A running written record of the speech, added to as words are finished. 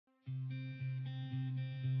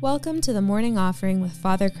Welcome to the Morning Offering with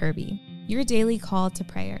Father Kirby, your daily call to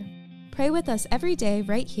prayer. Pray with us every day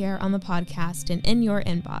right here on the podcast and in your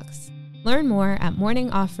inbox. Learn more at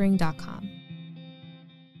morningoffering.com.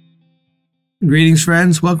 Greetings,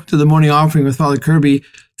 friends. Welcome to the Morning Offering with Father Kirby.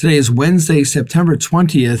 Today is Wednesday, September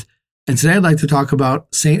 20th, and today I'd like to talk about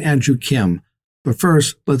St. Andrew Kim. But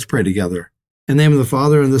first, let's pray together. In the name of the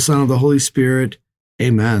Father, and the Son, and the Holy Spirit.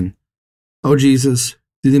 Amen. O Jesus,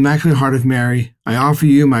 through the Immaculate Heart of Mary, I offer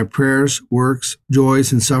you my prayers, works,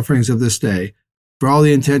 joys, and sufferings of this day, for all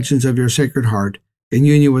the intentions of your Sacred Heart, in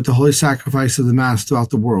union with the holy sacrifice of the Mass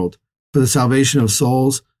throughout the world, for the salvation of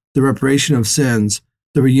souls, the reparation of sins,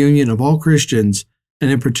 the reunion of all Christians,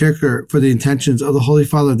 and in particular for the intentions of the Holy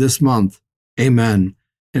Father this month. Amen.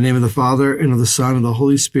 In the name of the Father, and of the Son, and of the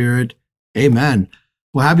Holy Spirit. Amen.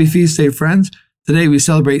 Well, happy feast day, friends. Today we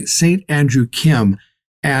celebrate St. Andrew Kim.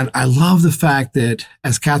 And I love the fact that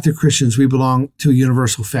as Catholic Christians, we belong to a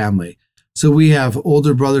universal family. So we have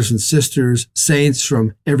older brothers and sisters, saints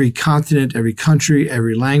from every continent, every country,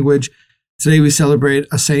 every language. Today we celebrate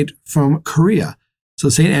a saint from Korea. So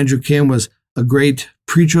St. Andrew Kim was a great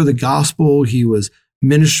preacher of the gospel. He was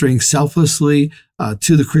ministering selflessly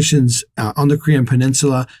to the Christians on the Korean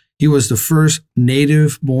peninsula. He was the first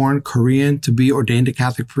native-born Korean to be ordained a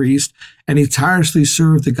Catholic priest, and he tirelessly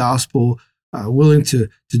served the gospel, willing to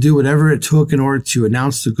do whatever it took in order to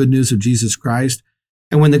announce the good news of Jesus Christ.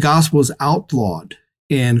 And when the gospel was outlawed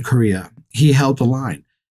in Korea, he held the line.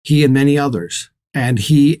 He and many others, and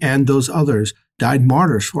he and those others died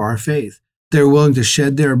martyrs for our faith. They were willing to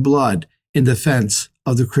shed their blood in defense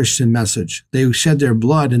of the Christian message. They shed their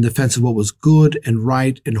blood in defense of what was good and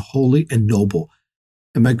right and holy and noble.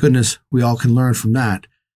 And my goodness, we all can learn from that.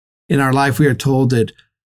 In our life, we are told that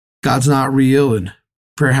God's not real and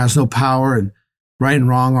prayer has no power and right and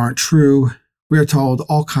wrong aren't true. We are told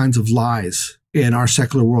all kinds of lies in our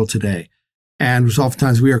secular world today. And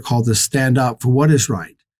oftentimes we are called to stand up for what is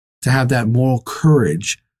right, to have that moral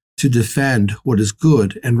courage to defend what is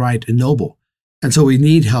good and right and noble. And so we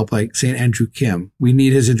need help like St. Andrew Kim. We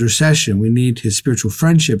need his intercession. We need his spiritual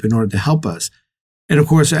friendship in order to help us. And of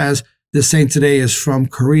course, as this saint today is from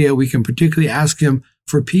Korea, we can particularly ask him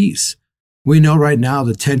for peace. We know right now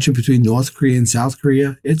the tension between North Korea and South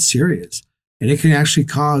Korea, it's serious. And it can actually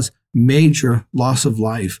cause major loss of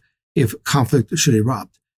life if conflict should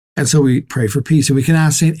erupt. And so we pray for peace. And we can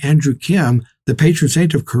ask St. Andrew Kim, the patron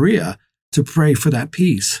saint of Korea, to pray for that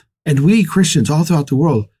peace. And we Christians all throughout the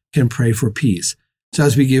world can pray for peace. So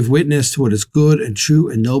as we give witness to what is good and true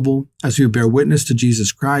and noble, as we bear witness to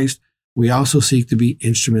Jesus Christ, we also seek to be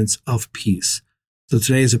instruments of peace. So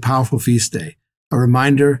today is a powerful feast day, a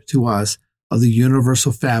reminder to us of the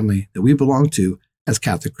universal family that we belong to as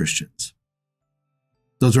Catholic Christians.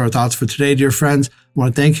 Those are our thoughts for today, dear friends. I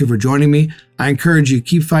want to thank you for joining me. I encourage you,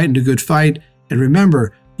 keep fighting the good fight. And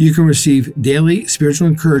remember, you can receive daily spiritual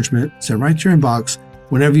encouragement sent right to your inbox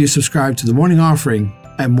whenever you subscribe to the Morning Offering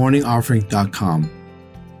at morningoffering.com.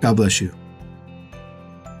 God bless you.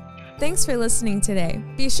 Thanks for listening today.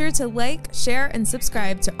 Be sure to like, share, and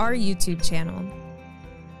subscribe to our YouTube channel.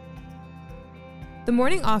 The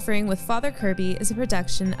Morning Offering with Father Kirby is a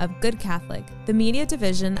production of Good Catholic, the media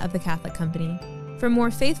division of the Catholic Company. For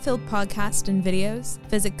more faith-filled podcasts and videos,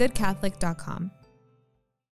 visit goodcatholic.com.